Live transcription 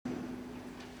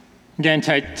Again,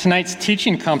 tonight's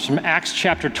teaching comes from Acts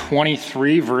chapter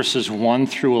 23, verses 1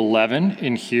 through 11.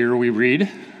 In here we read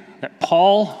that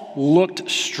Paul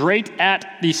looked straight at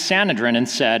the Sanhedrin and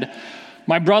said,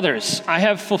 "My brothers, I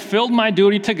have fulfilled my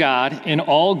duty to God in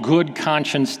all good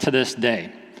conscience to this day."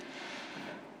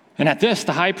 And at this,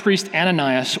 the high priest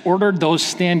Ananias ordered those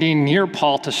standing near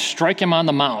Paul to strike him on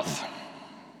the mouth.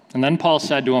 And then Paul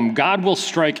said to him, "God will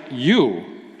strike you,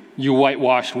 you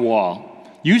whitewashed wall.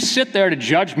 You sit there to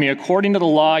judge me according to the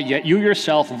law, yet you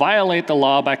yourself violate the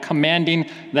law by commanding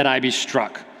that I be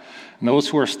struck." And those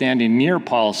who were standing near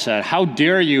Paul said, "How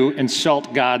dare you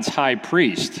insult God's high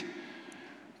priest?"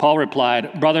 Paul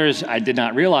replied, "Brothers, I did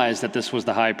not realize that this was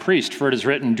the high priest, for it is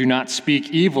written, 'Do not speak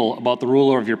evil about the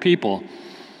ruler of your people.'"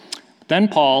 Then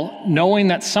Paul, knowing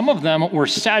that some of them were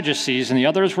Sadducees and the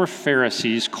others were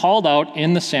Pharisees, called out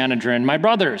in the Sanhedrin, "My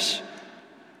brothers,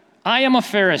 I am a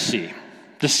Pharisee,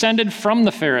 descended from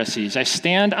the Pharisees. I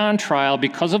stand on trial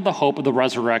because of the hope of the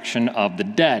resurrection of the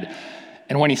dead."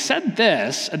 And when he said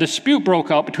this, a dispute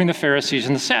broke out between the Pharisees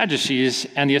and the Sadducees,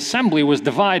 and the assembly was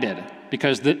divided,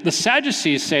 because the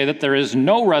Sadducees say that there is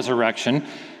no resurrection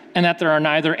and that there are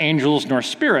neither angels nor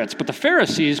spirits, but the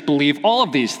Pharisees believe all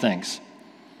of these things.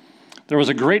 There was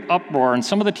a great uproar, and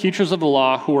some of the teachers of the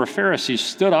law who were Pharisees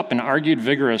stood up and argued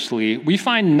vigorously. "We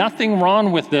find nothing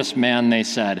wrong with this man," they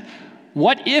said.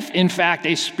 "What if, in fact,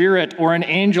 a spirit or an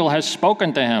angel has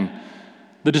spoken to him?"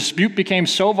 The dispute became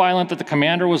so violent that the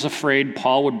commander was afraid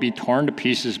Paul would be torn to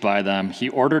pieces by them. He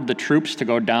ordered the troops to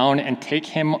go down and take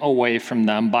him away from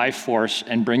them by force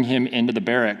and bring him into the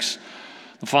barracks.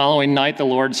 The following night, the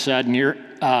Lord stood near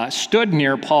Paul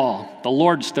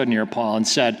and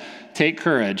said, "Take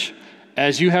courage.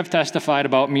 As you have testified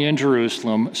about me in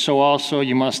Jerusalem, so also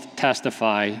you must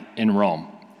testify in Rome."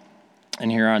 And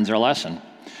here ends our lesson.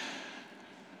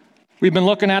 We've been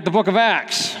looking at the book of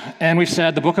Acts, and we've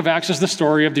said the book of Acts is the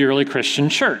story of the early Christian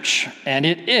church. And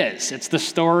it is. It's the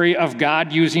story of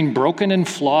God using broken and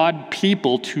flawed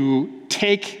people to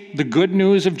take the good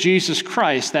news of Jesus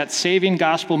Christ, that saving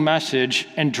gospel message,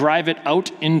 and drive it out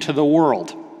into the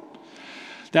world.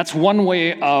 That's one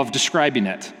way of describing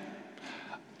it.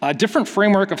 A different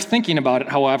framework of thinking about it,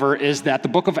 however, is that the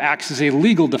book of Acts is a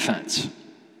legal defense.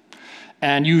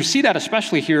 And you see that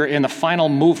especially here in the final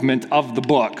movement of the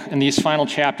book, in these final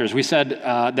chapters. We said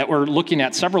that we're looking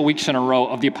at several weeks in a row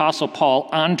of the Apostle Paul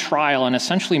on trial and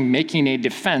essentially making a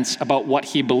defense about what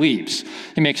he believes.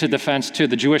 He makes a defense to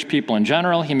the Jewish people in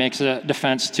general. He makes a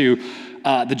defense to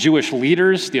the Jewish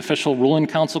leaders, the official ruling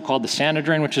council called the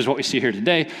Sanhedrin, which is what we see here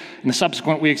today. In the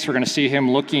subsequent weeks, we're going to see him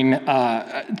looking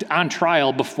on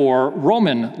trial before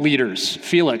Roman leaders,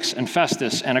 Felix and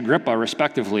Festus and Agrippa,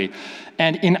 respectively.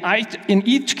 And in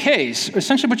each case,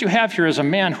 essentially what you have here is a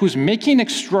man who's making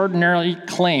extraordinary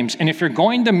claims. And if you're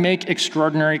going to make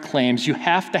extraordinary claims, you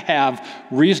have to have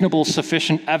reasonable,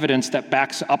 sufficient evidence that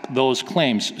backs up those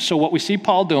claims. So what we see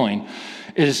Paul doing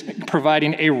is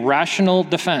providing a rational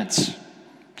defense,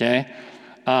 okay?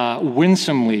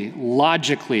 Winsomely,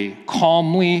 logically,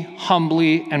 calmly,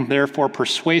 humbly, and therefore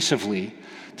persuasively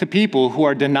to people who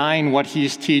are denying what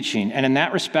he's teaching. And in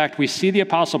that respect, we see the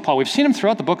Apostle Paul. We've seen him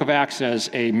throughout the book of Acts as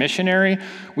a missionary.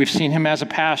 We've seen him as a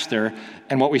pastor.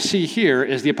 And what we see here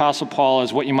is the Apostle Paul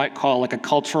as what you might call like a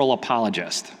cultural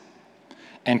apologist.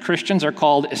 And Christians are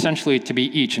called essentially to be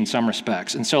each in some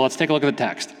respects. And so let's take a look at the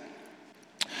text.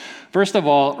 First of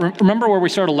all, remember where we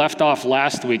sort of left off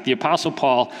last week. The Apostle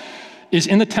Paul is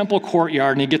in the temple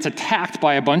courtyard and he gets attacked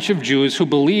by a bunch of Jews who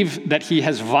believe that he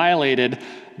has violated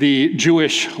the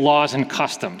Jewish laws and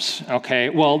customs, okay?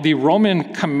 Well, the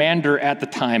Roman commander at the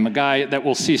time, a guy that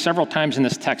we'll see several times in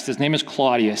this text, his name is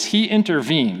Claudius, he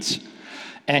intervenes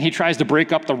and he tries to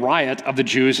break up the riot of the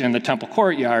Jews in the temple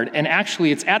courtyard. And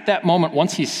actually, it's at that moment,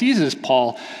 once he seizes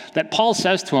Paul, that Paul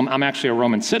says to him, "I'm actually a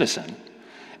Roman citizen."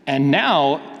 And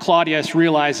now Claudius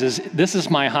realizes, this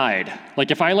is my hide. Like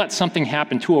if I let something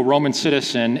happen to a Roman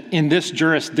citizen in this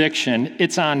jurisdiction,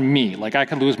 it's on me. Like I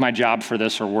could lose my job for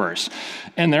this or worse.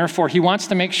 And therefore he wants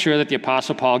to make sure that the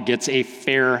Apostle Paul gets a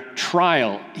fair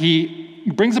trial. He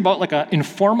brings about like an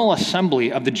informal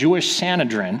assembly of the Jewish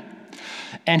Sanhedrin,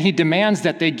 and he demands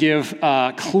that they give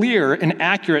clear and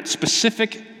accurate,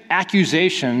 specific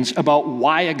accusations about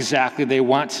why exactly they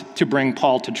want to bring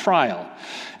Paul to trial.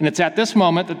 And it's at this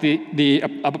moment that the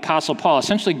Apostle Paul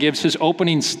essentially gives his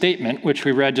opening statement, which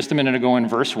we read just a minute ago in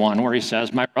verse 1, where he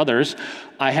says, "My brothers,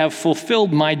 I have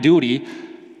fulfilled my duty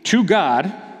to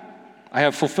God. I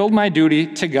have fulfilled my duty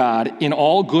to God in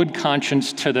all good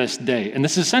conscience to this day." And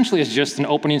this essentially is just an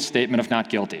opening statement of not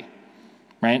guilty,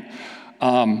 right?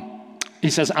 He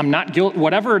says, I'm not guilty.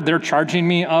 Whatever they're charging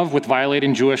me of with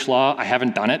violating Jewish law, I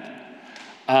haven't done it.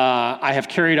 I have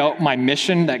carried out my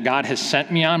mission that God has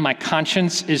sent me on. My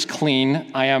conscience is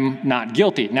clean. I am not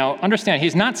guilty. Now, understand,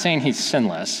 he's not saying he's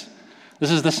sinless.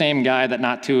 This is the same guy that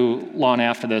not too long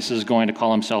after this is going to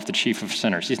call himself the chief of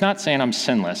sinners. He's not saying I'm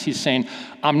sinless. He's saying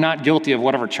I'm not guilty of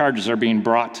whatever charges are being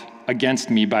brought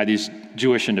against me by these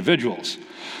Jewish individuals.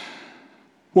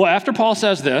 Well, after Paul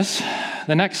says this,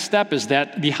 the next step is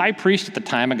that the high priest at the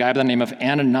time, a guy by the name of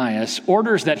Ananias,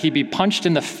 orders that he be punched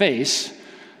in the face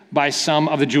by some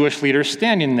of the Jewish leaders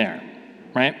standing there,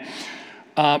 right?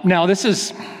 Now, this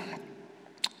is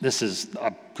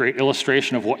a great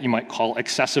illustration of what you might call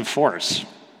excessive force.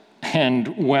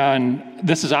 And when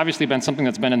this has obviously been something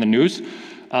that's been in the news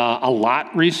a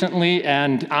lot recently,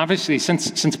 and obviously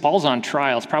since Paul's on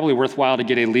trial, it's probably worthwhile to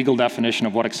get a legal definition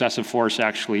of what excessive force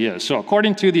actually is. So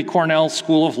according to the Cornell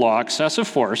School of Law, excessive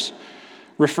force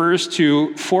refers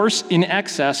to force in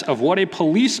excess of what a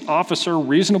police officer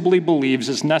reasonably believes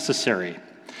is necessary.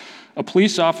 A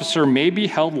police officer may be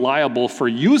held liable for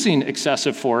using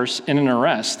excessive force in an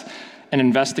arrest, an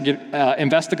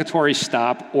investigatory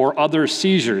stop, or other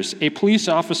seizures. A police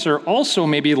officer also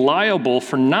may be liable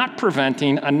for not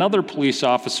preventing another police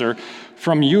officer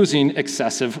from using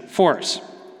excessive force.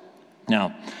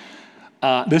 Now,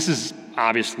 this has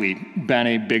obviously been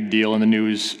a big deal in the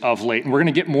news of late, and we're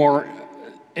going to get more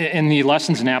in the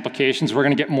lessons and applications. We're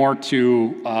going to get more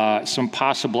to some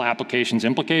possible applications,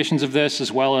 implications of this, as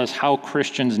well as how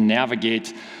Christians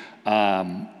navigate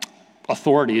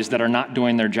authorities that are not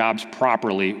doing their jobs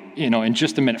properly, in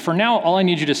just a minute. For now, all I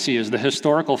need you to see is the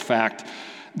historical fact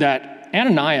that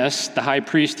Ananias, the high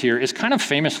priest here, is kind of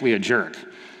famously a jerk.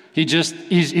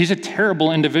 He's a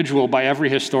terrible individual by every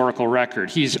historical record.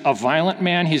 He's a violent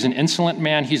man, he's an insolent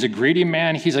man, he's a greedy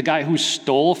man, he's a guy who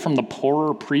stole from the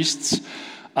poorer priests.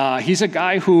 He's a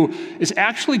guy who is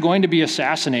actually going to be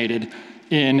assassinated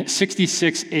in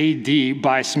 66 AD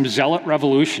by some zealot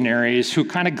revolutionaries who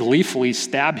kind of gleefully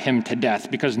stabbed him to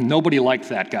death because nobody liked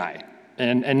that guy.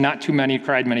 And not too many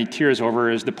cried many tears over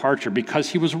his departure because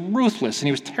he was ruthless and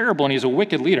he was terrible and he's a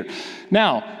wicked leader.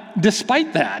 Now,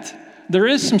 despite that, there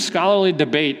is some scholarly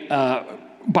debate.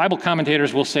 Bible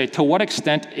commentators will say, to what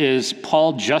extent is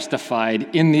Paul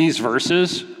justified in these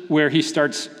verses where he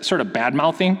starts sort of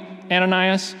bad-mouthing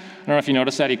Ananias? I don't know if you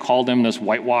noticed that. He called him this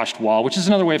whitewashed wall, which is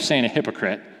another way of saying a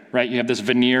hypocrite, right? You have this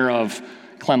veneer of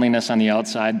cleanliness on the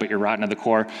outside, but you're rotten at the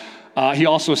core. He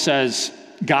also says,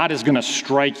 God is going to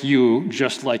strike you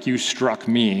just like you struck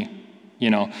me,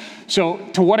 So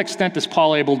to what extent is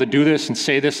Paul able to do this and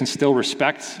say this and still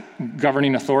respect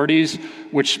governing authorities,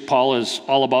 which Paul is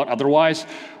all about otherwise?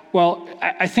 Well,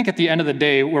 I think at the end of the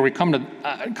day, where we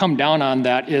come down on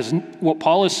that is what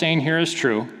Paul is saying here is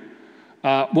true.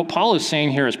 What Paul is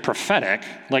saying here is prophetic,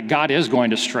 like God is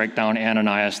going to strike down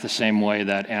Ananias the same way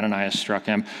that Ananias struck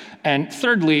him. And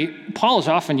thirdly, Paul is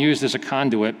often used as a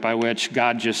conduit by which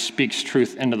God just speaks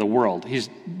truth into the world. He's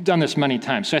done this many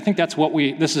times. So I think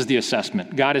this is the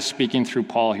assessment. God is speaking through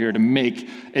Paul here to make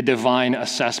a divine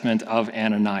assessment of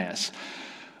Ananias.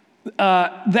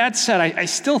 That said, I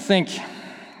still think,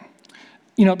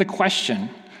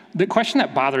 the question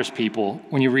that bothers people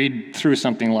when you read through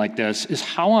something like this is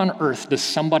how on earth does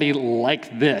somebody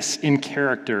like this in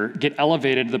character get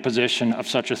elevated to the position of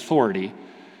such authority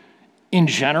in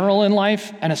general in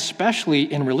life and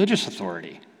especially in religious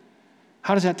authority?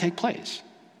 How does that take place?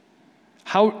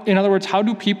 In other words, how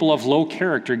do people of low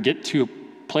character get to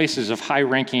places of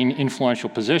high-ranking, influential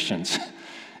positions?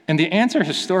 And the answer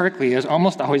historically has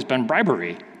almost always been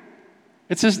bribery.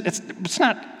 It's a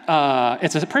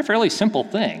fairly simple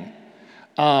thing.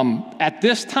 At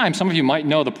this time, some of you might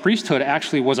know the priesthood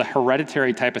actually was a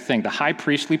hereditary type of thing. The high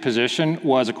priestly position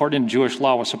was, according to Jewish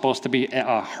law, was supposed to be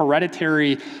a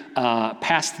hereditary,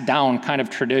 passed down kind of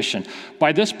tradition.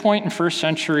 By this point in first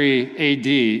century AD,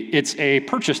 it's a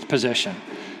purchased position.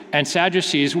 And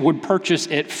Sadducees would purchase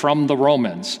it from the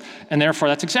Romans. And therefore,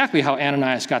 that's exactly how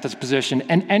Ananias got this position.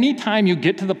 And anytime you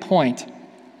get to the point,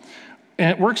 and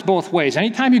it works both ways.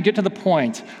 Anytime you get to the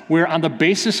point where on the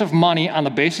basis of money, on the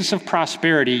basis of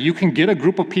prosperity, you can get a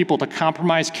group of people to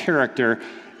compromise character,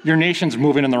 your nation's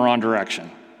moving in the wrong direction.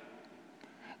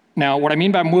 Now, what I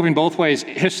mean by moving both ways,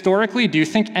 historically, do you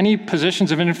think any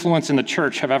positions of influence in the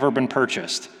church have ever been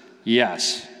purchased?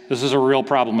 Yes. This is a real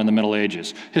problem in the Middle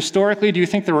Ages. Historically, do you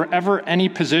think there were ever any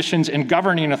positions in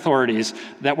governing authorities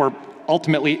that were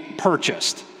ultimately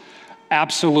purchased?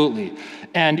 Absolutely.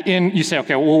 And you say,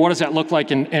 okay, well, what does that look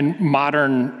like in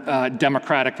modern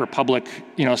democratic republic,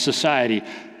 society?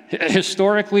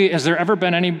 Historically, has there ever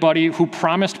been anybody who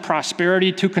promised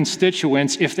prosperity to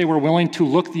constituents if they were willing to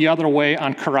look the other way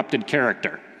on corrupted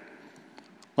character?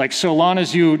 Like, so long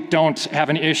as you don't have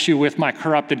an issue with my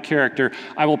corrupted character,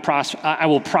 I will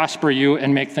prosper you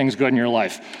and make things good in your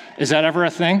life. Is that ever a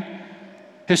thing?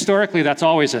 Historically, that's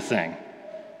always a thing.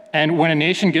 And when a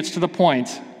nation gets to the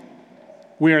point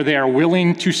where they are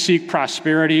willing to seek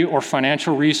prosperity or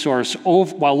financial resource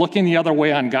while looking the other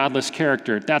way on godless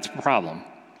character, that's a problem.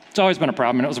 It's always been a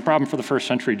problem, and it was a problem for the first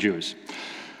century Jews.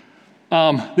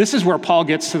 This is where Paul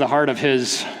gets to the heart of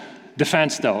his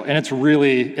defense, though, and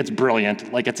it's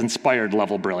brilliant, like it's inspired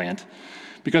level brilliant.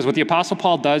 Because what the Apostle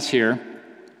Paul does here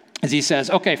is he says,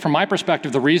 okay, from my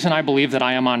perspective, the reason I believe that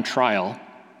I am on trial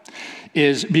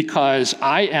is because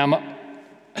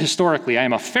historically, I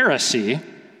am a Pharisee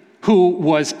who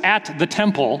was at the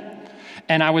temple,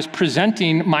 and I was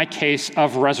presenting my case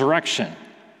of resurrection.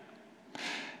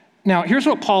 Now, here's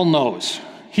what Paul knows.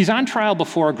 He's on trial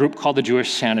before a group called the Jewish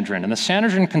Sanhedrin, and the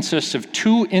Sanhedrin consists of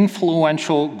two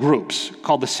influential groups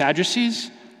called the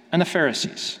Sadducees and the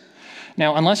Pharisees.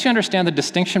 Now, unless you understand the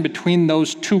distinction between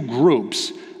those two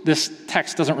groups, this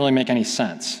text doesn't really make any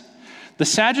sense. The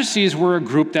Sadducees were a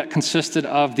group that consisted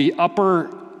of the upper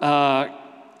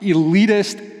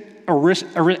elitist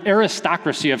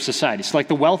aristocracy of society. So like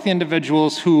the wealthy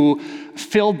individuals who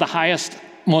filled the highest,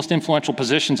 most influential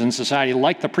positions in society,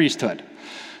 like the priesthood.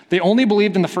 They only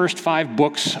believed in the first 5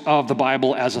 books of the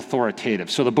Bible as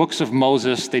authoritative. So the books of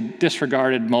Moses, they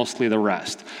disregarded mostly the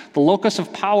rest. The locus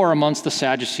of power amongst the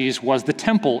Sadducees was the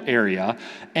temple area.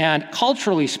 And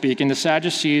culturally speaking, the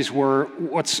Sadducees were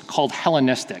what's called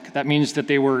Hellenistic. That means that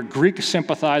they were Greek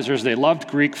sympathizers. They loved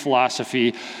Greek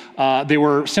philosophy. They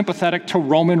were sympathetic to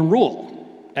Roman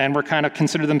rule and were kind of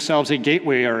considered themselves a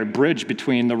gateway or a bridge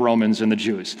between the Romans and the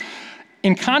Jews.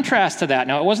 In contrast to that,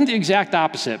 now it wasn't the exact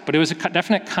opposite, but it was a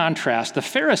definite contrast. The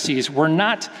Pharisees were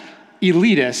not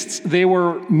elitists, they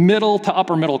were middle to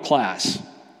upper middle class.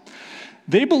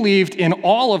 They believed in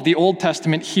all of the Old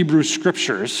Testament Hebrew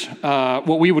scriptures,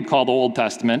 what we would call the Old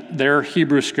Testament, their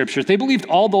Hebrew scriptures. They believed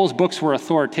all those books were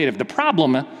authoritative. The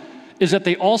problem is that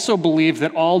they also believed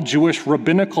that all Jewish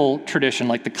rabbinical tradition,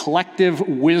 like the collective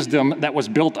wisdom that was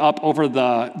built up over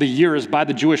the years by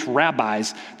the Jewish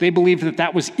rabbis, they believed that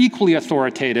that was equally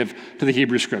authoritative to the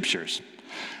Hebrew scriptures.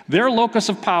 Their locus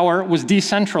of power was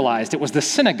decentralized. It was the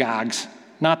synagogues,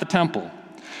 not the temple.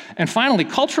 And finally,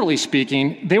 culturally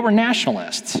speaking, they were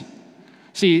nationalists.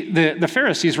 See, the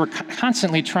Pharisees were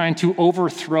constantly trying to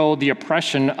overthrow the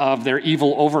oppression of their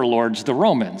evil overlords, the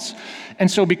Romans. And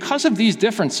so because of these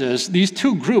differences, these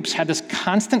two groups had this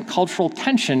constant cultural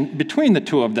tension between the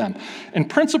two of them. And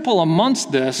principal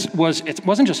amongst this it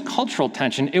wasn't just cultural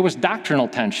tension, it was doctrinal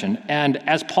tension. And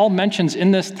as Paul mentions in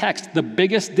this text, the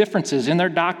biggest differences in their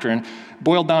doctrine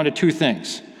boiled down to 2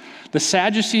 things. The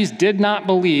Sadducees did not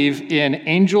believe in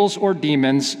angels or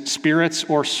demons, spirits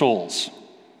or souls.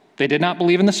 They did not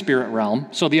believe in the spirit realm.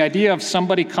 So the idea of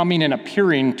somebody coming and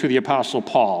appearing to the Apostle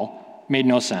Paul made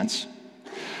no sense.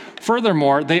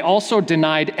 Furthermore, they also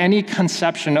denied any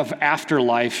conception of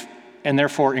afterlife and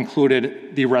therefore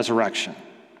included the resurrection.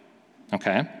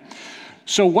 Okay?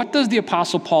 So what does the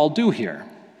Apostle Paul do here?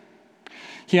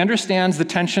 He understands the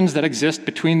tensions that exist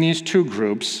between these two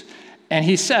groups, and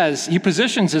he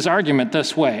positions his argument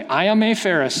this way. I am a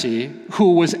Pharisee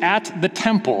who was at the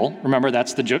temple. Remember,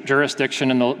 that's the jurisdiction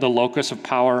and the locus of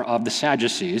power of the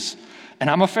Sadducees. And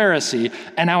I'm a Pharisee,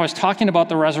 and I was talking about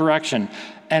the resurrection,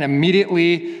 and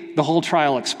immediately the whole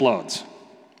trial explodes.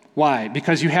 Why?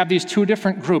 Because you have these two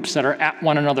different groups that are at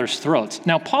one another's throats.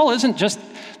 Now, Paul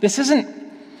this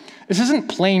isn't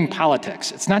plain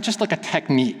politics. It's not just like a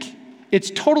technique. It's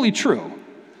totally true.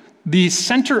 The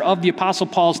center of the Apostle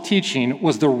Paul's teaching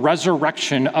was the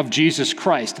resurrection of Jesus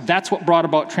Christ. That's what brought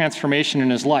about transformation in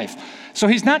his life. So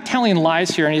he's not telling lies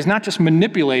here, and he's not just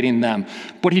manipulating them,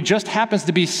 but he just happens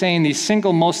to be saying the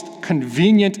single most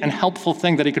convenient and helpful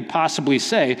thing that he could possibly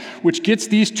say, which gets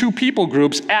these two people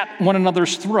groups at one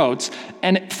another's throats,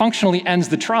 and it functionally ends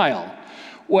the trial.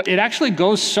 Well, it actually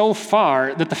goes so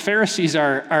far that the Pharisees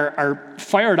are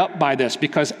fired up by this,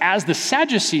 because as the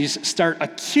Sadducees start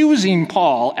accusing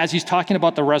Paul as he's talking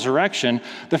about the resurrection,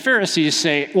 the Pharisees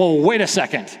say, well, wait a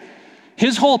second.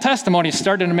 His whole testimony is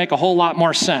starting to make a whole lot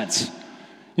more sense.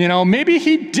 You know, maybe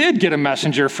he did get a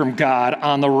messenger from God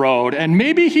on the road, and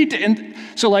maybe he didn't.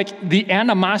 So like the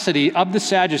animosity of the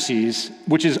Sadducees,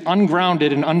 which is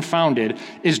ungrounded and unfounded,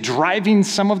 is driving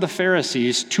some of the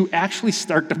Pharisees to actually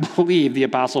start to believe the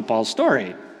Apostle Paul's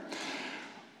story.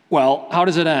 Well, how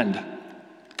does it end?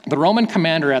 The Roman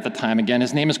commander at the time, again,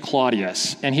 his name is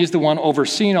Claudius, and he's the one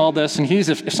overseeing all this, and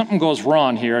if something goes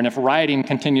wrong here, and if rioting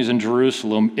continues in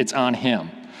Jerusalem, it's on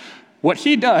him. What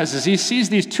he does is he sees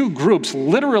these two groups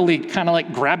literally kind of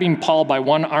like grabbing Paul by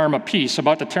one arm apiece,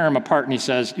 about to tear him apart, and he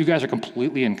says, you guys are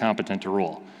completely incompetent to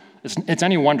rule. It's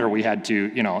any wonder we had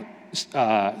to,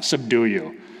 subdue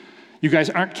you. You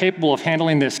guys aren't capable of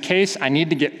handling this case. I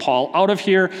need to get Paul out of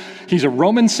here. He's a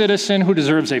Roman citizen who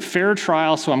deserves a fair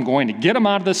trial, so I'm going to get him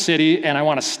out of the city, and I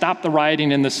want to stop the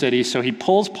rioting in the city. So he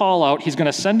pulls Paul out. He's going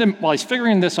to send him, while he's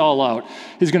figuring this all out,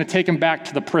 he's going to take him back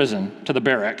to the prison, to the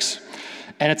barracks.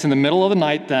 And it's in the middle of the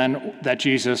night then that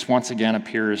Jesus once again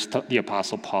appears to the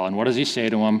Apostle Paul. And what does he say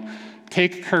to him?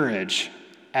 Take courage.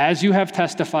 As you have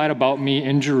testified about me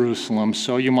in Jerusalem,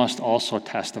 so you must also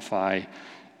testify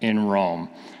in Rome.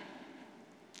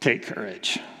 Take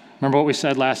courage. Remember what we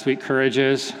said last week courage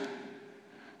is?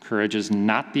 Courage is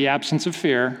not the absence of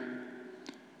fear.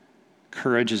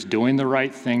 Courage is doing the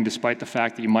right thing despite the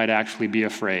fact that you might actually be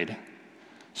afraid.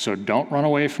 So don't run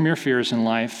away from your fears in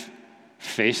life.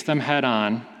 Face them head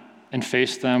on and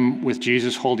face them with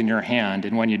Jesus holding your hand.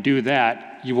 And when you do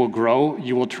that, you will grow,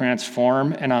 you will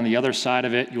transform, and on the other side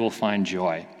of it, you will find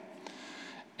joy.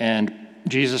 And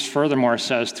Jesus furthermore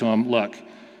says to him, look,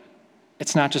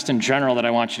 it's not just in general that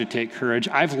I want you to take courage.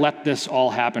 I've let this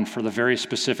all happen for the very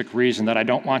specific reason that I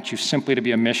don't want you simply to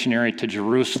be a missionary to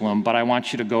Jerusalem, but I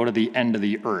want you to go to the end of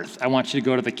the earth. I want you to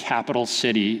go to the capital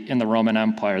city in the Roman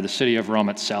Empire, the city of Rome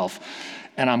itself,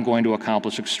 and I'm going to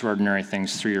accomplish extraordinary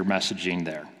things through your messaging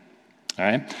there. All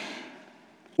right?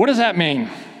 What does that mean?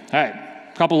 All right,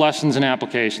 a couple lessons and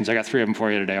applications. I got 3 of them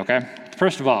for you today, okay?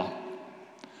 First of all,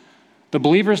 the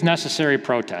believer's necessary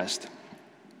protest.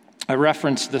 I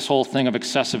referenced this whole thing of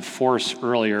excessive force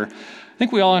earlier. I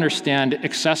think we all understand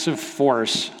excessive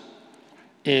force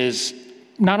is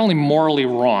not only morally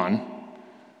wrong,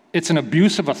 it's an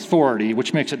abuse of authority,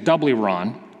 which makes it doubly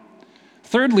wrong.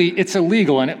 Thirdly, it's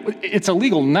illegal, and it's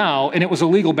illegal now, and it was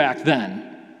illegal back then.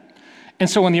 And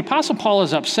so when the Apostle Paul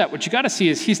is upset, what you got to see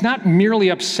is he's not merely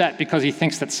upset because he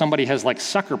thinks that somebody has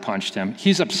sucker punched him.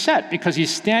 He's upset because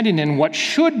he's standing in what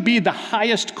should be the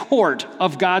highest court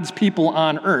of God's people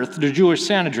on earth, the Jewish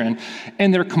Sanhedrin,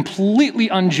 and they're completely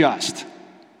unjust.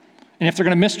 And if they're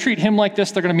going to mistreat him like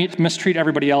this, they're going to mistreat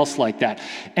everybody else like that.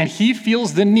 And he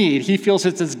feels the need, he feels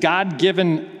it's his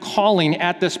God-given calling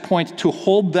at this point to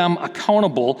hold them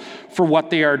accountable for what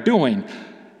they are doing.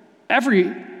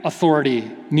 Every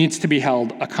authority needs to be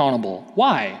held accountable.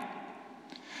 Why?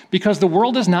 Because the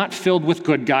world is not filled with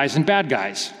good guys and bad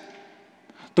guys.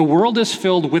 The world is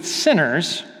filled with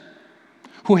sinners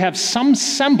who have some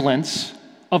semblance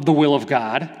of the will of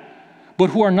God,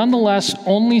 but who are nonetheless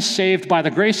only saved by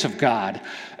the grace of God.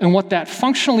 And what that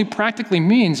functionally practically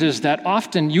means is that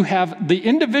often you have the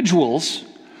individuals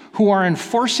who are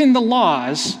enforcing the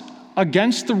laws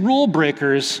against the rule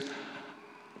breakers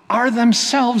are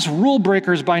themselves rule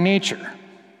breakers by nature.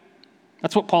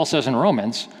 That's what Paul says in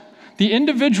Romans. The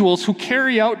individuals who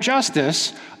carry out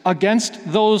justice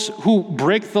against those who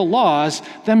break the laws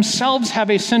themselves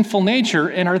have a sinful nature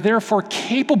and are therefore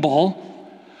capable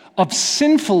of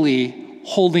sinfully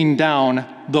holding down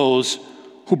those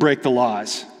who break the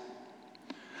laws.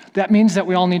 That means that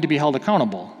we all need to be held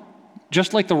accountable.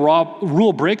 Just like the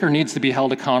rule breaker needs to be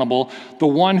held accountable, the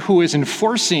one who is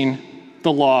enforcing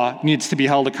the law needs to be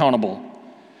held accountable.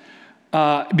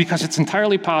 Because it's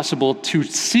entirely possible to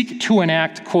seek to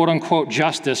enact quote-unquote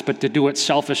justice, but to do it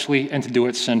selfishly and to do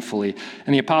it sinfully.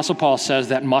 And the Apostle Paul says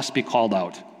that must be called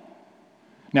out.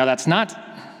 Now that's not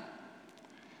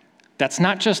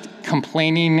just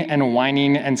complaining and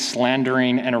whining and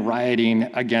slandering and rioting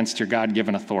against your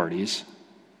God-given authorities.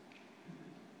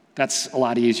 That's a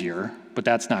lot easier, but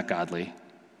that's not godly.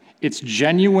 It's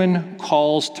genuine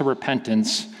calls to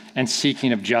repentance and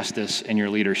seeking of justice in your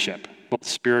leadership, both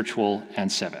spiritual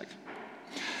and civic.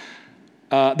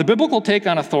 The biblical take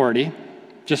on authority,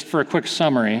 just for a quick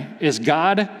summary, is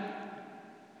God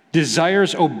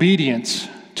desires obedience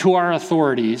to our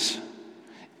authorities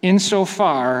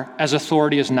insofar as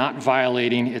authority is not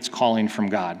violating its calling from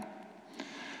God. In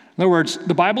other words,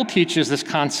 the Bible teaches this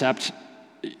concept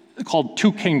called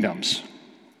 2 kingdoms.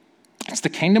 It's the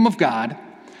kingdom of God,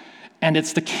 and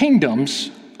it's the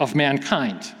kingdoms of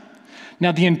mankind.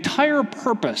 Now, the entire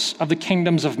purpose of the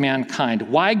kingdoms of mankind,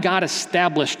 why God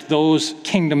established those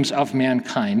kingdoms of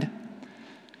mankind,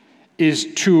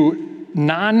 is to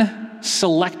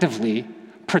non-selectively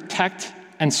protect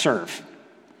and serve,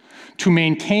 to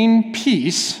maintain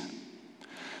peace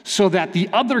so that the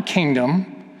other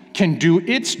kingdom can do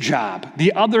its job.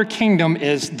 The other kingdom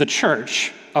is the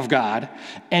church of God,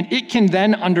 and it can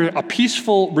then, under a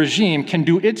peaceful regime, can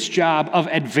do its job of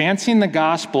advancing the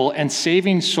gospel and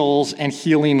saving souls and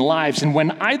healing lives. And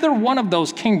when either one of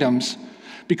those kingdoms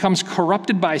becomes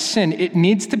corrupted by sin, it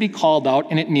needs to be called out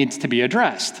and it needs to be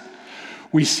addressed.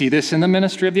 We see this in the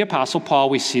ministry of the Apostle Paul.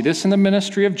 We see this in the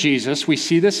ministry of Jesus. We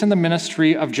see this in the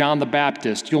ministry of John the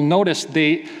Baptist. You'll notice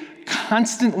they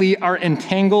constantly are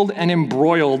entangled and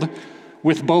embroiled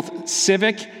with both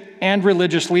civic and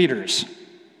religious leaders.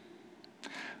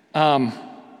 Let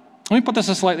me put this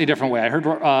a slightly different way. I heard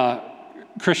a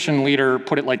Christian leader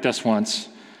put it like this once.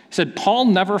 He said, Paul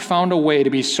never found a way to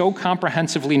be so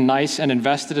comprehensively nice and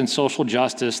invested in social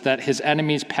justice that his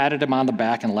enemies patted him on the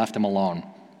back and left him alone.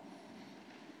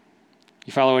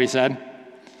 You follow what he said?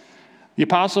 The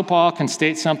Apostle Paul can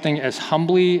state something as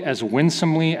humbly, as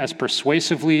winsomely, as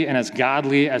persuasively, and as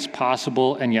godly as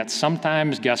possible, and yet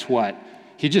sometimes, guess what?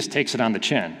 He just takes it on the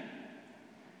chin.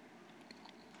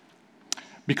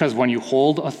 Because when you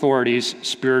hold authorities,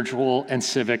 spiritual and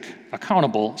civic,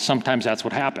 accountable, sometimes that's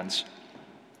what happens.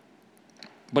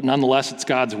 But nonetheless, it's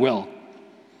God's will.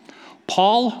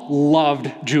 Paul loved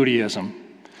Judaism,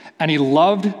 and he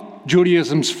loved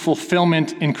Judaism's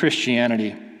fulfillment in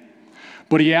Christianity.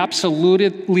 But he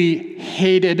absolutely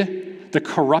hated the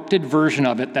corrupted version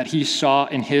of it that he saw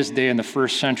in his day in the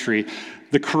first century,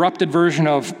 the corrupted version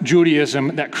of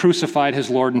Judaism that crucified his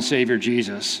Lord and Savior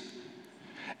Jesus.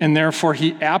 And therefore,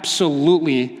 he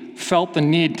absolutely felt the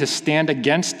need to stand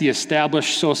against the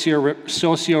established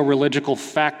socio-religical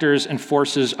factors and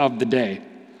forces of the day.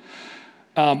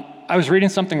 I was reading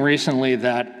something recently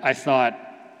that I thought,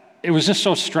 it was just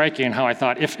so striking how I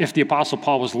thought if the Apostle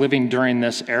Paul was living during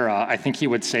this era, I think he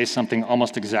would say something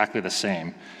almost exactly the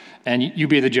same. And you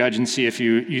be the judge and see if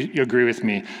you agree with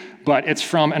me. But it's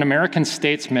from an American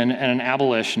statesman and an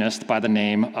abolitionist by the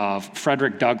name of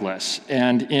Frederick Douglass.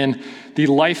 And in the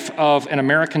life of an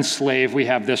American slave, we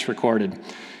have this recorded.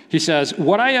 He says,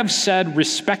 "What I have said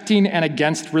respecting and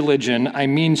against religion, I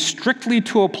mean strictly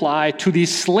to apply to the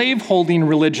slave-holding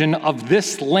religion of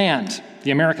this land,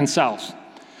 the American South,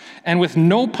 and with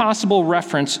no possible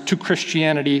reference to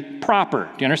Christianity proper."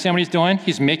 Do you understand what he's doing?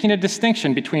 He's making a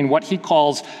distinction between what he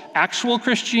calls actual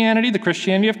Christianity, the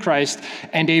Christianity of Christ,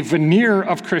 and a veneer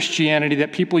of Christianity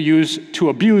that people use to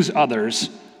abuse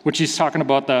others, which he's talking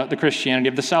about the Christianity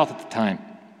of the South at the time.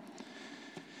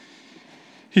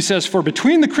 He says, "For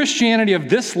between the Christianity of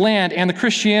this land and the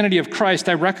Christianity of Christ,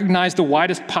 I recognize the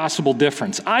widest possible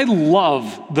difference. I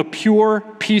love the pure,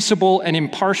 peaceable, and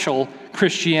impartial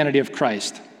Christianity of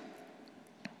Christ.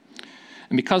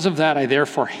 And because of that, I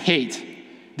therefore hate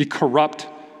the corrupt,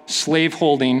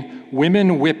 slave-holding,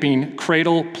 women-whipping,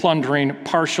 cradle-plundering,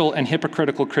 partial, and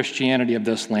hypocritical Christianity of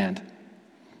this land."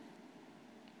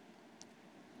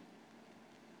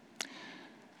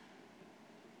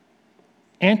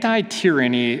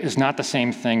 Anti-tyranny is not the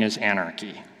same thing as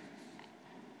anarchy.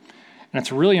 And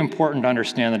it's really important to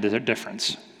understand the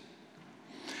difference.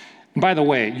 And by the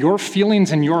way, your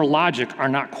feelings and your logic are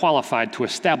not qualified to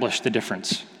establish the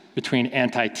difference between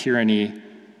anti-tyranny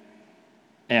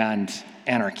and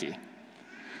anarchy.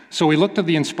 So we look to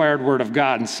the inspired word of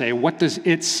God and say, what does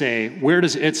it say? Where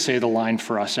does it say the line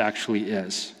for us actually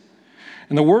is?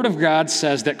 And the word of God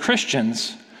says that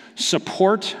Christians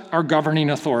support our governing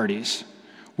authorities.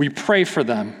 We pray for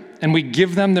them and we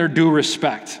give them their due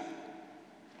respect.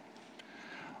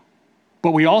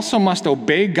 But we also must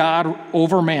obey God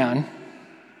over man,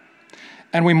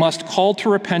 and we must call to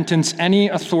repentance any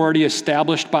authority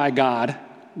established by God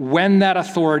when that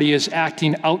authority is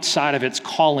acting outside of its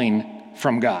calling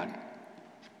from God.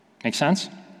 Make sense?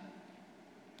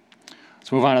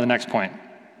 Let's move on to the next point.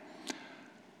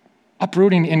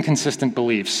 Uprooting inconsistent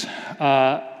beliefs.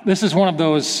 This is one of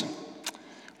those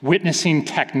witnessing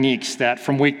techniques that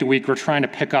from week to week we're trying to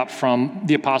pick up from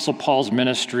the Apostle Paul's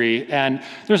ministry. And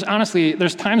there's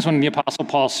times when the Apostle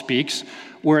Paul speaks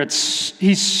where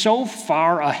he's so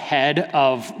far ahead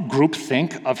of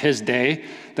groupthink of his day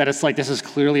that it's like this is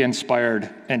clearly inspired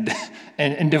and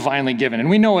divinely given. And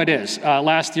we know it is.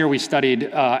 Last year we studied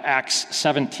Acts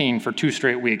 17 for 2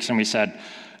 straight weeks, and we said,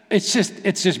 it's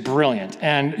just brilliant.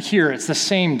 And here it's the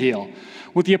same deal.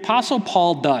 What the Apostle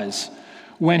Paul does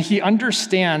when he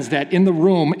understands that in the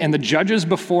room and the judges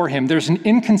before him, there's an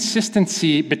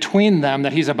inconsistency between them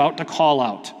that he's about to call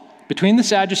out, between the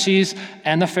Sadducees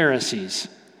and the Pharisees.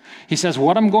 He says,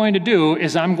 what I'm going to do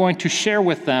is I'm going to share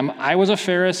with them. I was a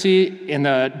Pharisee in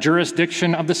the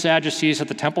jurisdiction of the Sadducees at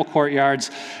the temple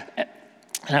courtyards,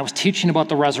 and I was teaching about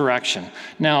the resurrection.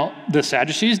 Now, the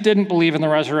Sadducees didn't believe in the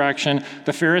resurrection.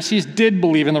 The Pharisees did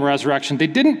believe in the resurrection. They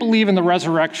didn't believe in the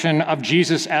resurrection of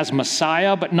Jesus as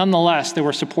Messiah, but nonetheless, they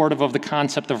were supportive of the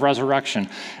concept of resurrection.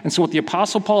 And so what the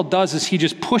Apostle Paul does is he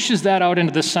just pushes that out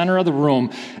into the center of the room,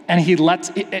 and he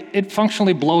lets it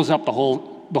functionally blows up the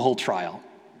whole trial,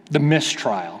 the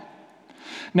mistrial.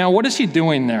 Now, what is he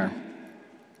doing there?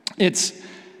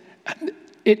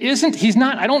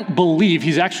 I don't believe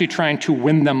he's actually trying to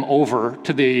win them over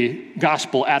to the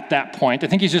gospel at that point. I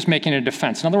think he's just making a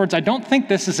defense. In other words, I don't think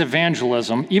this is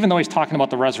evangelism, even though he's talking about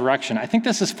the resurrection. I think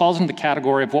this falls into the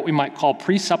category of what we might call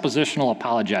presuppositional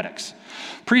apologetics.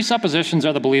 Presuppositions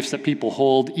are the beliefs that people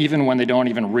hold even when they don't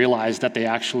even realize that they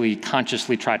actually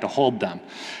consciously try to hold them.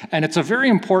 And it's a very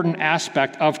important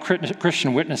aspect of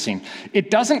Christian witnessing.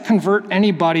 It doesn't convert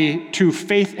anybody to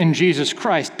faith in Jesus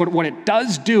Christ, but what it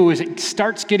does do is it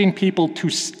starts getting people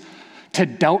to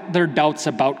doubt their doubts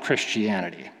about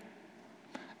Christianity.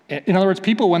 In other words,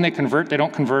 people, when they convert, they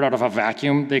don't convert out of a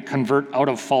vacuum. They convert out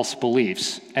of false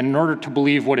beliefs. And in order to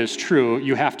believe what is true,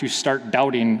 you have to start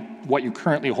doubting what you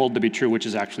currently hold to be true, which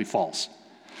is actually false.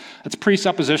 It's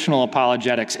presuppositional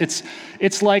apologetics.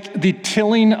 It's like the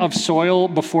tilling of soil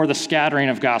before the scattering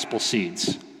of gospel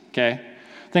seeds, okay?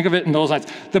 Think of it in those lines.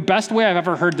 The best way I've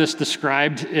ever heard this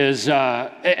described is,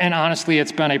 and honestly,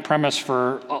 it's been a premise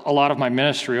for a lot of my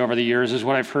ministry over the years, is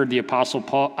what I've heard the Apostle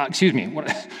Paul,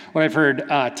 what I've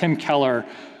heard Tim Keller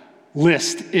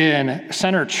list in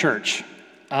Center Church.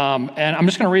 And I'm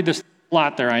just going to read this a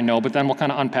lot there, I know, but then we'll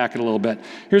kind of unpack it a little bit.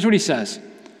 Here's what he says.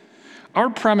 Our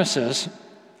premises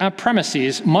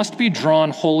must be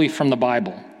drawn wholly from the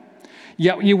Bible.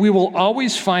 Yet we will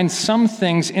always find some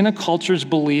things in a culture's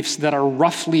beliefs that are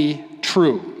roughly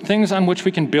true, things on which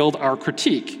we can build our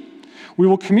critique. We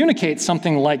will communicate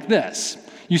something like this.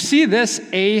 You see this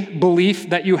a belief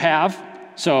that you have,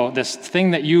 so this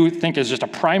thing that you think is just a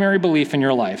primary belief in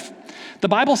your life. The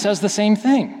Bible says the same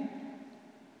thing.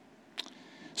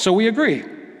 So we agree.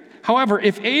 However,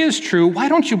 if A is true, why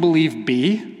don't you believe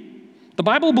B? The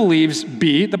Bible believes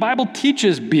B, the Bible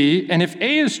teaches B, and if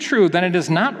A is true, then it is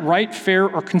not right, fair,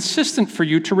 or consistent for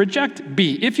you to reject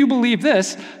B. If you believe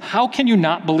this, how can you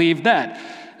not believe that?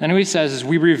 And what he says is,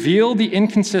 we reveal the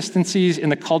inconsistencies in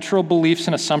the cultural beliefs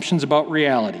and assumptions about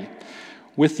reality.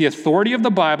 With the authority of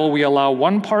the Bible, we allow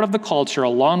one part of the culture,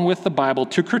 along with the Bible,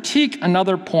 to critique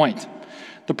another point.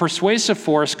 The persuasive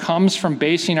force comes from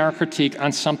basing our critique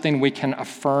on something we can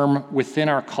affirm within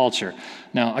our culture.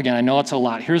 Now, again, I know it's a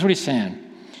lot. Here's what he's saying.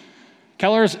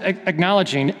 Keller is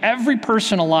acknowledging every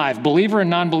person alive, believer and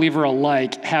non-believer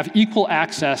alike, have equal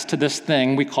access to this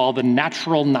thing we call the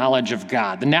natural knowledge of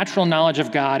God. The natural knowledge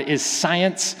of God is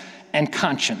science and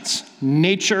conscience,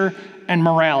 nature and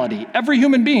morality. Every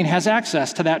human being has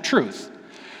access to that truth.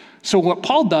 So what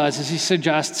Paul does is he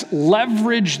suggests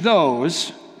leverage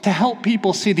those to help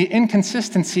people see the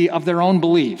inconsistency of their own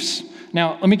beliefs.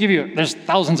 Now, let me give you, there's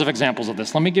thousands of examples of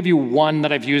this. Let me give you one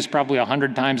that I've used probably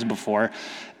 100 times before,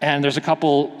 and there's a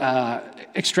couple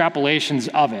extrapolations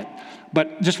of it,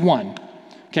 but just one,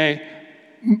 okay?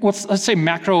 Let's say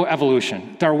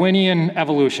macroevolution, Darwinian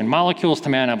evolution, molecules to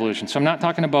man evolution. So I'm not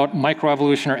talking about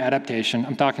microevolution or adaptation.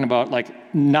 I'm talking about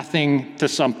like nothing to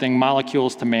something,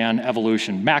 molecules to man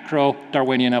evolution, macro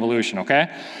Darwinian evolution, okay?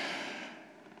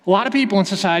 A lot of people in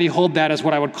society hold that as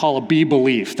what I would call a B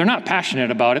belief. They're not passionate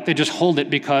about it. They just hold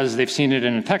it because they've seen it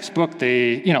in a textbook.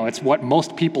 It's what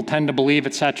most people tend to believe,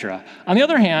 etc. On the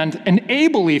other hand, an A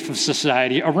belief of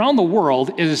society around the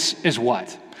world is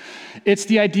what? It's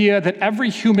the idea that every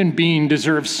human being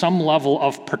deserves some level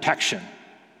of protection.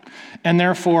 And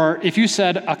therefore, if you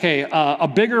said, okay, a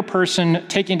bigger person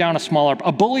taking down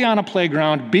a bully on a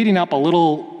playground, beating up a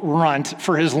little runt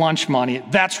for his lunch money,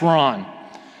 that's wrong.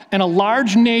 And a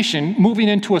large nation moving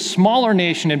into a smaller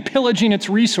nation and pillaging its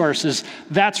resources,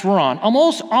 that's wrong.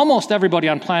 Almost everybody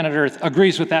on planet Earth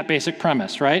agrees with that basic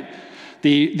premise, right?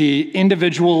 The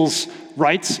individual's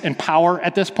rights and power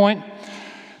at this point.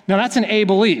 Now that's an A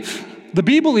belief. The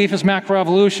B belief is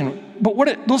macroevolution.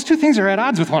 But those two things are at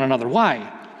odds with one another.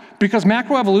 Why? Because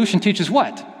macroevolution teaches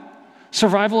what?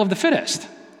 Survival of the fittest.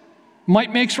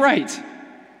 Might makes right.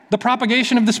 The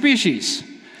propagation of the species.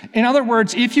 In other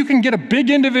words, if you can get a big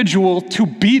individual to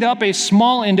beat up a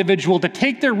small individual, to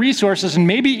take their resources and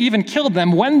maybe even kill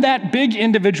them, when that big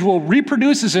individual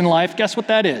reproduces in life, guess what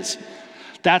that is?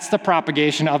 That's the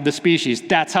propagation of the species.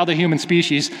 That's how the human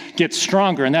species gets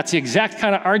stronger. And that's the exact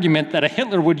kind of argument that a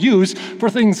Hitler would use for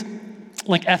things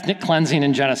like ethnic cleansing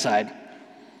and genocide.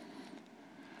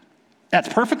 That's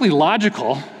perfectly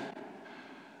logical,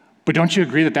 but don't you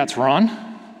agree that that's wrong?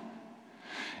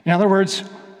 In other words,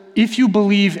 if you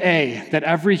believe A, that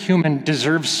every human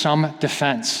deserves some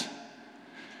defense,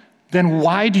 then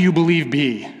why do you believe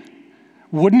B?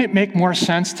 Wouldn't it make more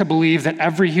sense to believe that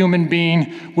every human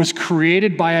being was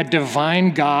created by a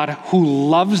divine God who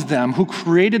loves them, who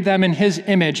created them in his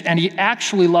image, and he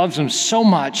actually loves them so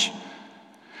much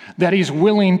that he's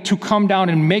willing to come down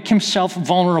and make himself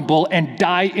vulnerable and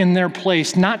die in their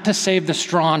place, not to save the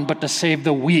strong, but to save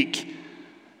the weak.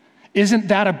 Isn't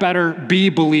that a better B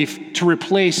belief to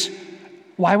replace?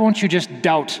 Why won't you just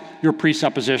doubt your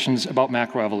presuppositions about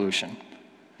macroevolution?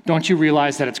 Don't you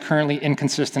realize that it's currently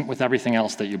inconsistent with everything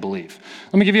else that you believe?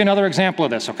 Let me give you another example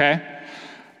of this, okay?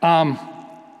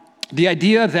 The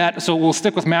idea that, so we'll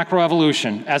stick with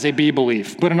macroevolution as a B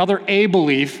belief, but another A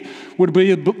belief would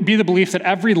be the belief that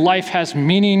every life has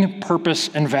meaning, purpose,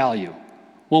 and value.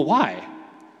 Well, why?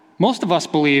 Most of us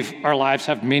believe our lives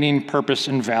have meaning, purpose,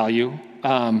 and value.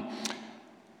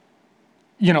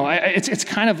 It's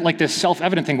kind of like this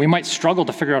self-evident thing. We might struggle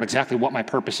to figure out exactly what my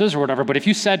purpose is or whatever, but if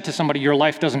you said to somebody, your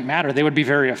life doesn't matter, they would be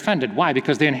very offended. Why?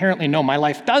 Because they inherently know my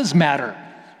life does matter,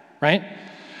 right?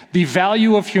 The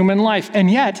value of human life.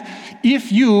 And yet, if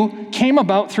you came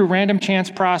about through random chance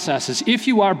processes, if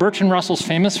you are, Bertrand Russell's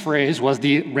famous phrase was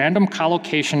the random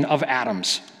collocation of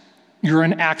atoms, you're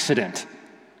an accident.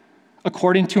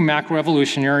 According to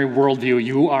macroevolutionary worldview,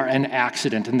 you are an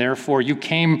accident, and therefore you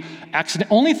came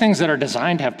accident. Only things that are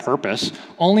designed have purpose.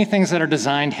 Only things that are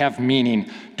designed have meaning.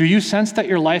 Do you sense that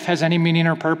your life has any meaning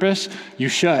or purpose? You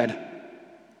should.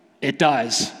 It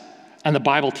does. And the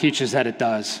Bible teaches that it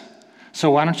does. So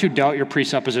why don't you doubt your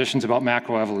presuppositions about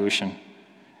macroevolution?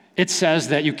 It says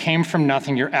that you came from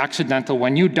nothing, you're accidental.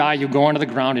 When you die, you go into the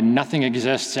ground and nothing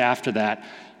exists after that.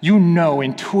 You know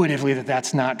intuitively that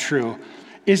that's not true.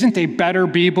 Isn't a better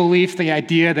B belief the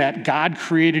idea that God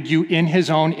created you in his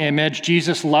own image,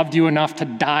 Jesus loved you enough to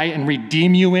die and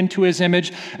redeem you into his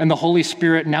image, and the Holy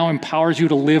Spirit now empowers you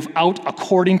to live out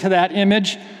according to that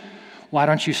image? Why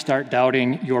don't you start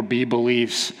doubting your B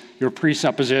beliefs, your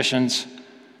presuppositions,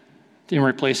 and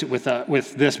replace it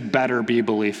with this better B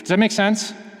belief? Does that make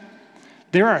sense?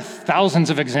 There are thousands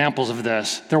of examples of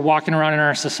this. They're walking around in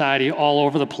our society all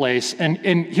over the place. And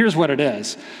here's what it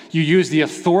is. You use the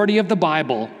authority of the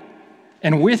Bible,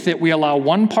 and with it, we allow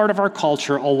one part of our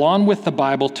culture, along with the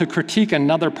Bible, to critique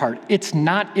another part. It's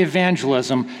not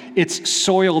evangelism. It's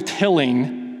soil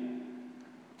tilling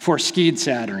for seed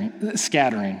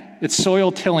scattering. It's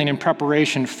soil tilling in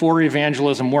preparation for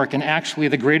evangelism work. And actually,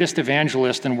 the greatest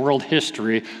evangelist in world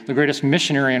history, the greatest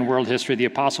missionary in world history, the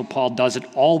Apostle Paul, does it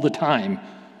all the time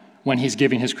when he's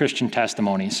giving his Christian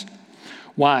testimonies.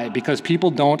 Why? Because people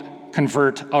don't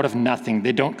convert out of nothing.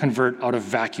 They don't convert out of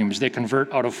vacuums. They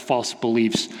convert out of false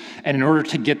beliefs. And in order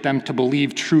to get them to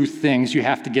believe true things, you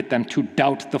have to get them to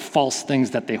doubt the false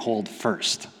things that they hold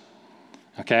first.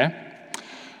 Okay?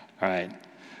 All right.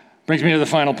 Brings me to the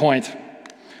final point,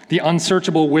 the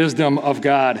unsearchable wisdom of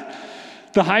God.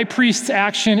 The high priest's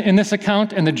action in this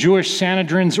account and the Jewish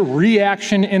Sanhedrin's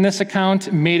reaction in this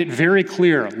account made it very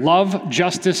clear. Love,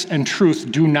 justice, and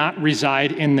truth do not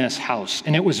reside in this house.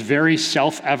 And it was very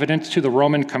self-evident to the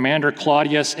Roman commander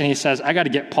Claudius, and he says, I got to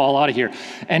get Paul out of here.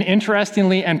 And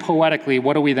interestingly and poetically,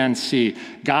 what do we then see?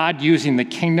 God using the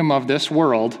kingdom of this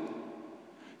world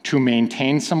to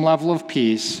maintain some level of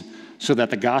peace so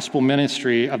that the gospel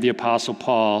ministry of the Apostle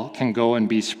Paul can go and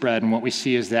be spread. And what we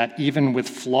see is that even with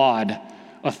flawed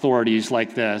authorities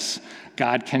like this,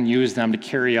 God can use them to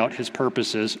carry out his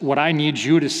purposes. What I need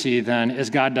you to see then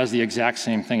is God does the exact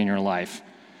same thing in your life.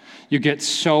 You get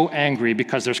so angry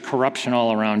because there's corruption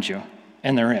all around you,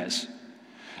 and there is.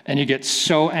 And you get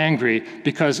so angry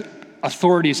because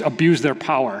authorities abuse their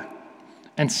power,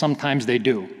 and sometimes they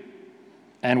do.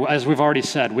 And as we've already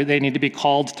said, they need to be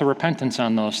called to repentance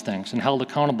on those things and held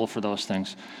accountable for those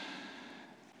things.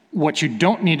 What you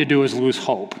don't need to do is lose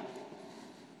hope,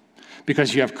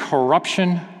 because you have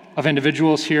corruption of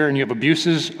individuals here and you have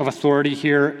abuses of authority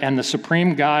here, and the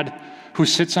supreme God who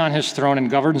sits on his throne and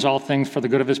governs all things for the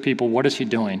good of his people, what is he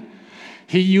doing?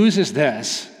 He uses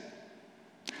this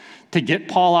to get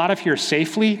Paul out of here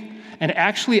safely, and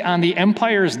actually on the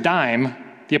empire's dime,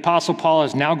 the Apostle Paul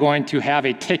is now going to have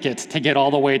a ticket to get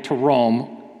all the way to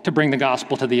Rome to bring the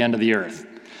gospel to the end of the earth.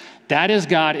 That is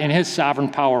God in his sovereign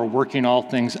power working all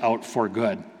things out for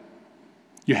good.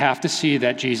 You have to see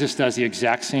that Jesus does the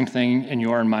exact same thing in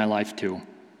your and my life too.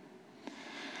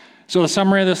 So the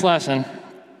summary of this lesson,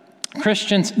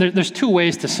 Christians, there's two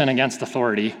ways to sin against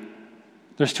authority.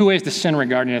 There's two ways to sin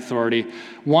regarding authority.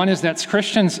 One is that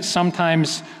Christians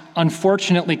sometimes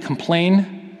unfortunately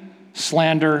complain,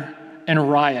 slander,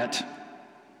 and riot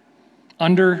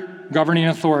under governing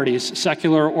authorities,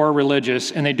 secular or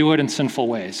religious, and they do it in sinful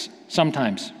ways,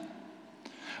 sometimes.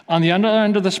 On the other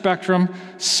end of the spectrum,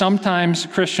 sometimes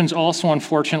Christians also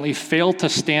unfortunately fail to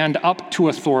stand up to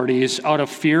authorities out of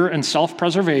fear and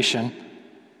self-preservation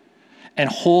and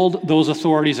hold those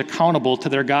authorities accountable to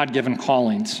their God-given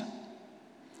callings.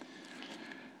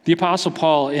 The Apostle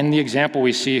Paul, in the example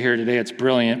we see here today, it's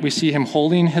brilliant. We see him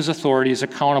holding his authorities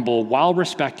accountable while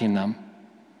respecting them.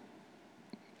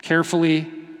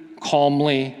 Carefully,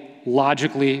 calmly,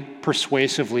 logically,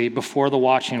 persuasively before the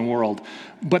watching world.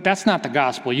 But that's not the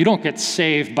gospel. You don't get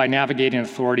saved by navigating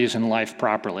authorities in life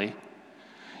properly.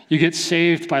 You get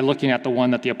saved by looking at the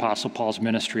one that the Apostle Paul's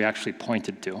ministry actually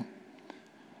pointed to.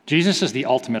 Jesus is the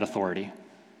ultimate authority.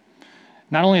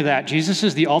 Not only that, Jesus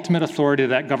is the ultimate authority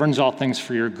that governs all things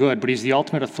for your good, but he's the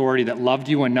ultimate authority that loved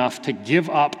you enough to give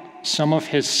up some of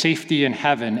his safety in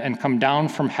heaven and come down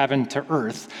from heaven to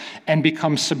earth and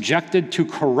become subjected to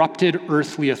corrupted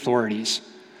earthly authorities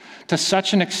to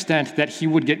such an extent that he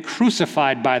would get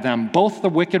crucified by them, both the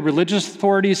wicked religious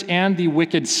authorities and the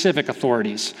wicked civic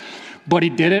authorities. But he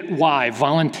did it, why?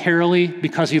 Voluntarily,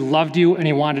 because he loved you and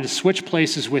he wanted to switch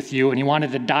places with you and he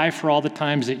wanted to die for all the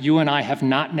times that you and I have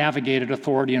not navigated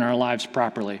authority in our lives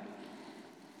properly.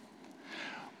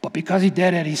 But because he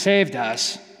did it, he saved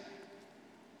us.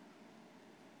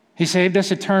 He saved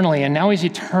us eternally, and now he's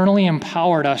eternally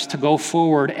empowered us to go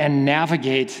forward and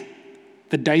navigate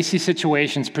the dicey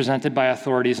situations presented by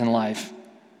authorities in life.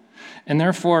 And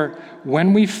therefore,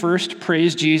 when we first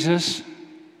praise Jesus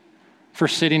for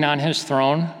sitting on his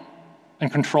throne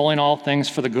and controlling all things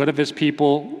for the good of his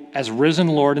people as risen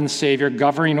Lord and Savior,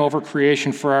 governing over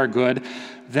creation for our good,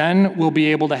 then we'll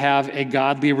be able to have a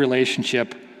godly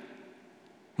relationship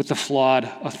with the flawed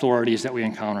authorities that we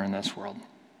encounter in this world.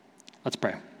 Let's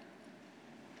pray.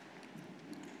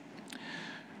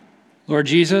 Lord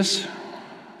Jesus,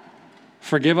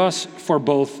 forgive us for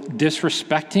both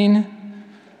disrespecting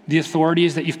the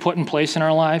authorities that you've put in place in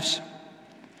our lives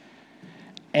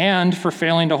and for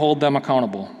failing to hold them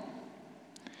accountable.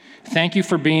 Thank you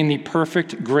for being the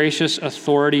perfect, gracious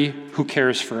authority who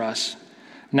cares for us.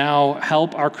 Now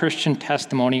help our Christian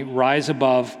testimony rise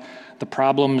above the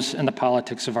problems and the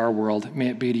politics of our world. May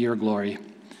it be to your glory.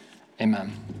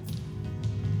 Amen.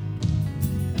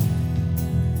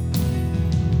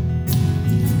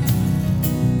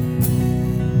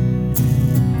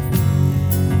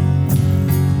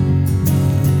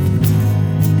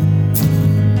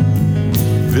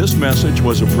 This message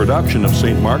was a production of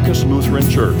St. Marcus Lutheran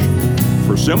Church.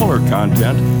 For similar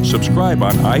content, subscribe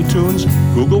on iTunes,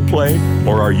 Google Play,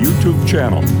 or our YouTube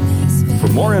channel. For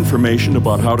more information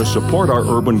about how to support our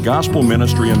urban gospel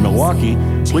ministry in Milwaukee,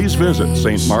 please visit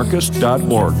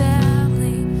stmarcus.org.